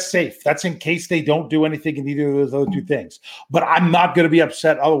me, that's safe. That's in case they don't do anything in either of those other 2 things. But I'm not going to be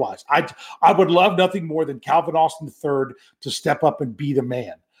upset otherwise. I would love nothing more than Calvin Austin III to step up and be the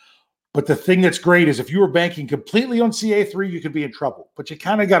man. But the thing that's great is if you were banking completely on CA3, you could be in trouble. But you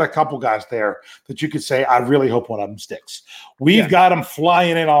kind of got a couple guys there that you could say, I really hope one of them sticks. We've got them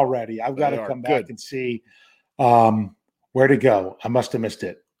flying in already. I've got to come back and see where to go. I must have missed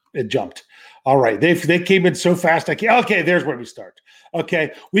it. It jumped. All right. They came in so fast. Okay, there's where we start.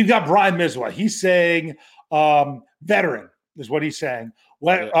 Okay. We've got Brian Miswa. He's saying veteran is what he's saying.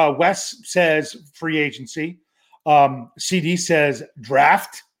 Wes says free agency. CD says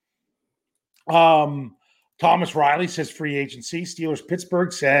draft. Thomas Riley says free agency. Steelers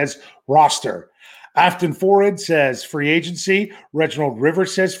Pittsburgh says roster. Afton Forrid says free agency. Reginald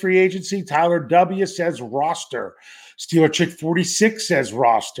Rivers says free agency. Tyler W says roster. Steeler Chick 46 says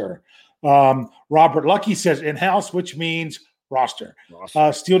roster. Robert Lucky says in-house, which means roster.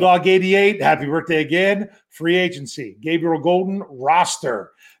 Steel Dog 88, happy birthday again. Free agency. Gabriel Golden,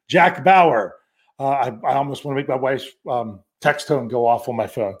 roster. Jack Bauer. I almost want to make my wife's text tone go off on my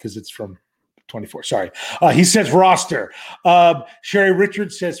phone because it's from 24. Sorry. He says roster. Sherry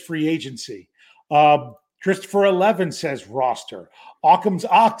Richards says free agency. Christopher 11 says roster. Occam's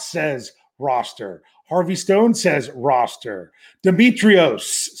Ox says roster. Harvey Stone says roster. Demetrios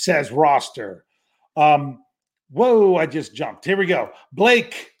says roster. Whoa, I just jumped. Here we go.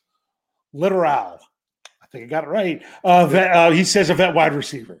 Blake Literal. I think I got it right. He says a vet wide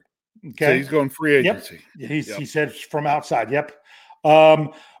receiver. Okay. So he's going free agency. Yep. He said from outside. Yep.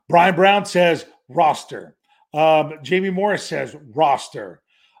 Brian Brown says roster. Jamie Morris says roster.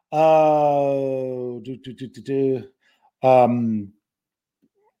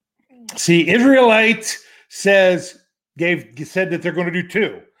 Israelite said that they're going to do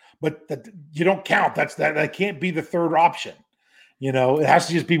 2, but you don't count. That can't be the third option. It has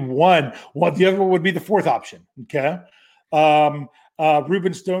to just be one. The other one would be the fourth option. Okay.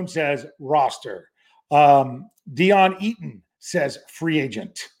 Ruben Stone says roster. Dion Eaton says free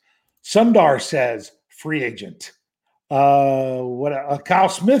agent. Sundar says free agent. Kyle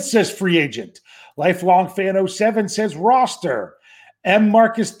Smith says free agent. Lifelong fan 07 says roster. M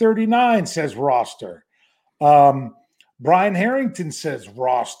Marcus 39 says roster. Brian Harrington says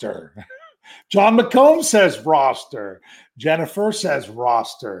roster. John McComb says roster. Jennifer says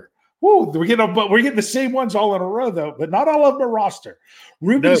roster. Woo, we're getting the same ones all in a row, though, but not all of them are roster.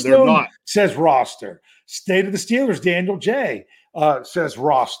 Ruben Stone says roster. State of the Steelers, Daniel J. Says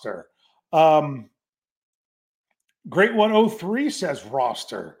roster. Great 103 says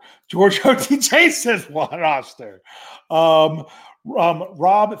roster. George OTJ says roster. Rob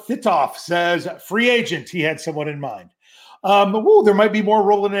Thitoff says free agent. He had someone in mind. There might be more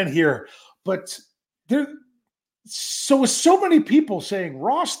rolling in here, but with so many people saying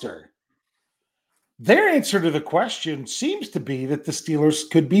roster, their answer to the question seems to be that the Steelers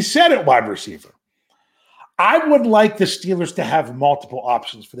could be set at wide receiver. I would like the Steelers to have multiple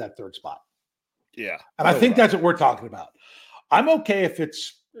options for that third spot. Yeah. And I think that's what we're talking about. I'm okay if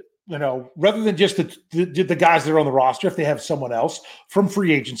it's, rather than just the guys that are on the roster, if they have someone else from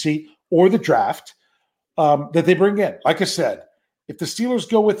free agency or the draft that they bring in. Like I said, if the Steelers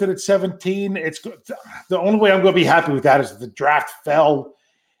go with it at 17, the only way I'm going to be happy with that is if the draft fell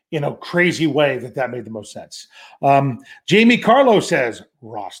in a crazy way that made the most sense. Jamie Carlo says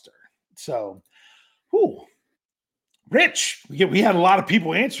roster. So, Rich, we had a lot of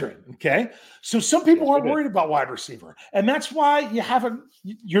people answering. Okay, so some people aren't worried about wide receiver, and that's why you haven't.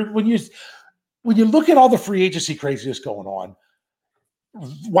 When you look at all the free agency craziness going on,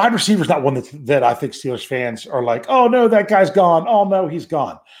 wide receiver is not one that I think Steelers fans are like, oh no, that guy's gone. Oh no, he's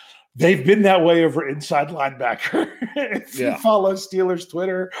gone. They've been that way over inside linebacker. If you follow Steelers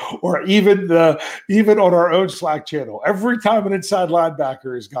Twitter or even on our own Slack channel, every time an inside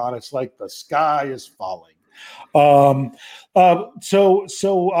linebacker is gone, it's like the sky is falling. So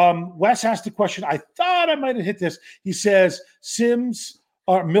Wes asked a question. I thought I might have hit this. He says Sims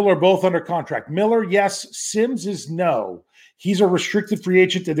or Miller both under contract. Miller, yes. Sims is no. He's a restricted free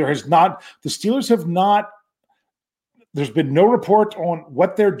agent, and the Steelers have not. There's been no report on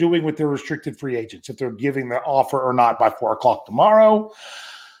what they're doing with their restricted free agents, if they're giving the offer or not by 4:00 tomorrow.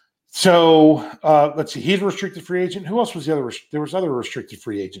 So let's see. He's a restricted free agent. Who else was the other? There was other restricted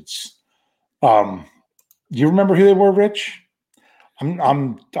free agents. Do you remember who they were, Rich?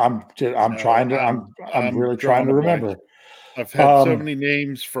 I'm really trying to remember. I've had so many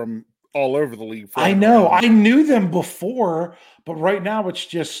names from all over the league. I know. I knew them before, but right now it's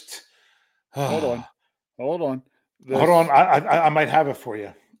just. Hold on. Hold on. I might have it for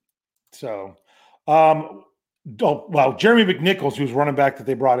you. So, Jeremy McNichols, who's running back that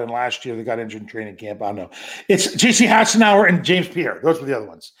they brought in last year, that got injured in training camp. I don't know. It's J.C. Hassenauer and James Pierre. Those were the other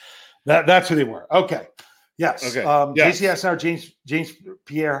ones. That's who they were. Okay. Yes. Okay. J.C. Hassenauer, James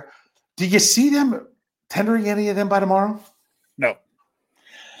Pierre. Do you see them tendering any of them by tomorrow? No.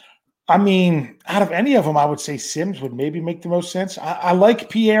 I mean, out of any of them, I would say Sims would maybe make the most sense. I like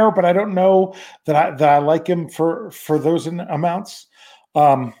Pierre, but I don't know that I like him for those amounts.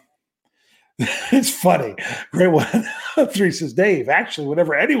 It's funny. Great one. 3 says, Dave, actually,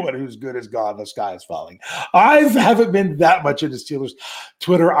 whenever anyone who's good is gone, the sky is falling. I haven't been that much into Steelers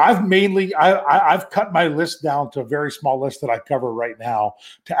Twitter. I've cut my list down to a very small list that I cover right now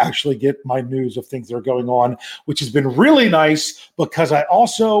to actually get my news of things that are going on, which has been really nice because I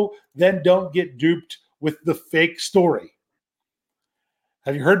also then don't get duped with the fake story.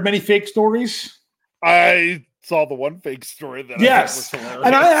 Have you heard many fake stories? I saw the one fake story that I thought was hilarious.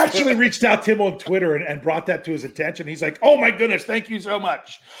 And I actually reached out to him on Twitter and brought that to his attention. He's like, "Oh my goodness, thank you so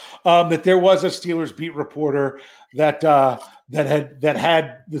much." That there was a Steelers beat reporter that the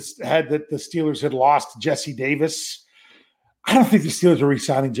Steelers had lost Jesse Davis. I don't think the Steelers are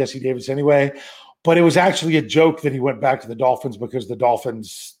re-signing Jesse Davis anyway, but it was actually a joke that he went back to the Dolphins because the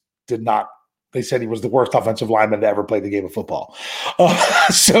Dolphins did not. They said he was the worst offensive lineman to ever play the game of football.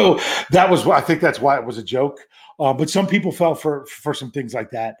 So I think that's why it was a joke. But some people fell for some things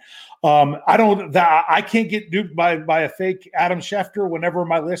like that. I can't get duped by a fake Adam Schefter whenever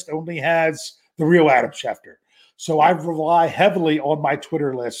my list only has the real Adam Schefter. So I rely heavily on my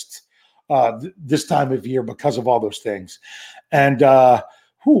Twitter list this time of year because of all those things. And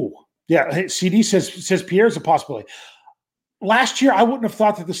CD says Pierre's a possibility. Last year, I wouldn't have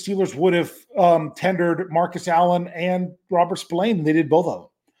thought that the Steelers would have tendered Marcus Allen and Robert Spillane, and they did both of them.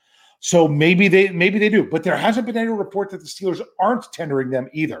 So maybe they do, but there hasn't been any report that the Steelers aren't tendering them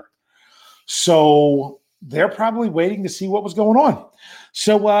either. So they're probably waiting to see what was going on.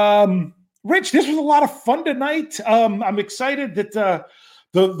 So, Rich, this was a lot of fun tonight. I'm excited that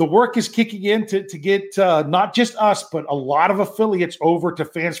the work is kicking in to get not just us, but a lot of affiliates over to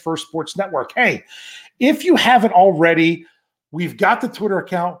Fans First Sports Network. Hey, if you haven't already, we've got the Twitter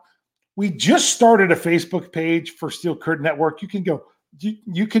account. We just started a Facebook page for Steel Curtain Network. You can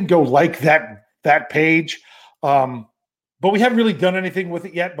go like that page. But we haven't really done anything with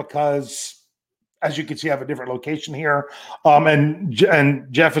it yet because, as you can see, I have a different location here. And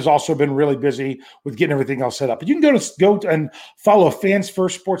Jeff has also been really busy with getting everything else set up. But you can go and follow Fans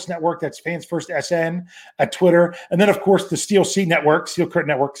First Sports Network. That's Fans First SN at Twitter. And then, of course, the Steel C Network, Steel Curtain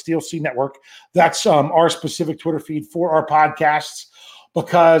Network, Steel C Network. That's our specific Twitter feed for our podcasts,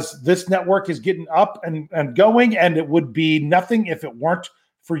 because this network is getting up and going, and it would be nothing if it weren't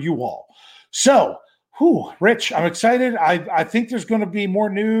for you all. So, Rich, I'm excited. I think there's going to be more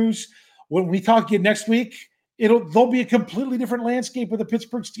news. When we talk again next week, there'll be a completely different landscape of the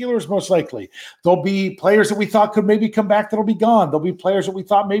Pittsburgh Steelers, most likely. There'll be players that we thought could maybe come back that'll be gone. There'll be players that we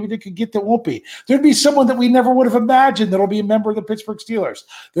thought maybe they could get that won't be. There'd be someone that we never would have imagined that'll be a member of the Pittsburgh Steelers.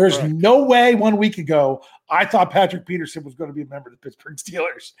 There's no way 1 week ago I thought Patrick Peterson was going to be a member of the Pittsburgh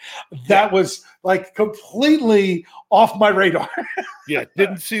Steelers. That was like completely off my radar. Yeah,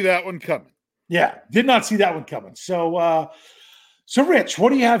 didn't see that one coming. Yeah, did not see that one coming. So Rich, what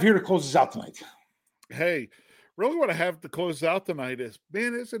do you have here to close us out tonight? Hey, really what I have to close out tonight is,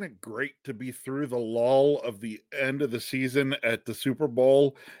 man, isn't it great to be through the lull of the end of the season at the Super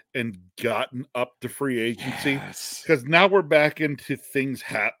Bowl and gotten up to free agency? Because now we're back into things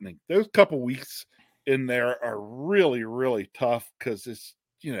happening. Those couple weeks in there are really, really tough because it's,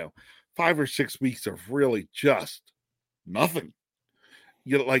 5 or 6 weeks of really just nothing.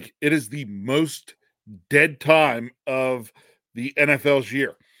 It is the most dead time of the NFL's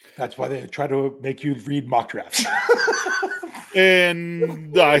year. That's why they try to make you read mock drafts.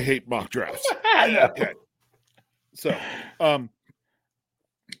 And I hate mock drafts. Okay. So,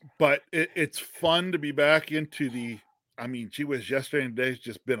 but it's fun to be back into yesterday and today's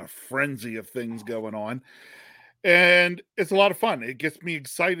just been a frenzy of things going on. And it's a lot of fun. It gets me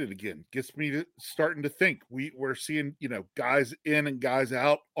excited again. Gets me starting to think. We're seeing, guys in and guys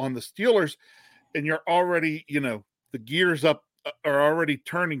out on the Steelers, and you're already, the gears up are already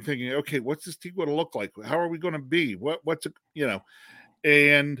turning, thinking, okay, what's this team going to look like? How are we going to be? What's it,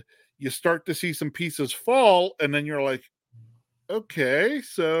 and you start to see some pieces fall, and then you're like, okay,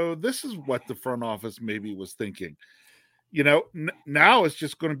 so this is what the front office maybe was thinking. Now it's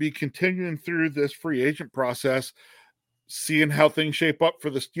just going to be continuing through this free agent process, seeing how things shape up for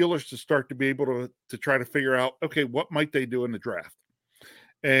the Steelers to start to be able to try to figure out, okay, what might they do in the draft?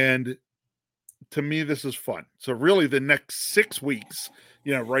 And to me, this is fun. So really the next 6 weeks,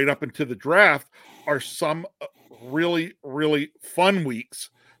 right up into the draft are some really, really fun weeks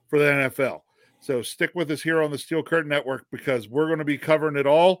for the NFL. So stick with us here on the Steel Curtain Network, because we're going to be covering it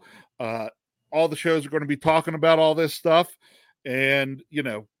all. All the shows are going to be talking about all this stuff. And,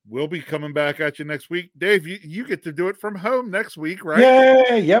 we'll be coming back at you next week. Dave, you get to do it from home next week, right?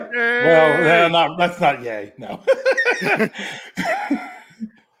 Yay, yep. Yay. Well, that's not yay, no.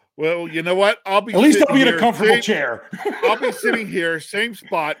 Well, you know what? At least I'll be in a comfortable chair. I'll be sitting here, same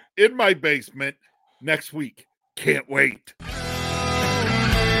spot, in my basement next week. Can't wait.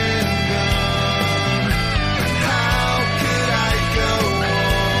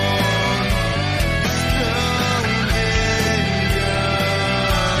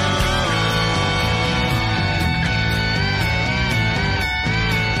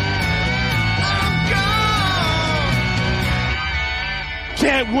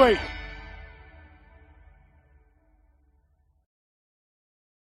 Can't wait.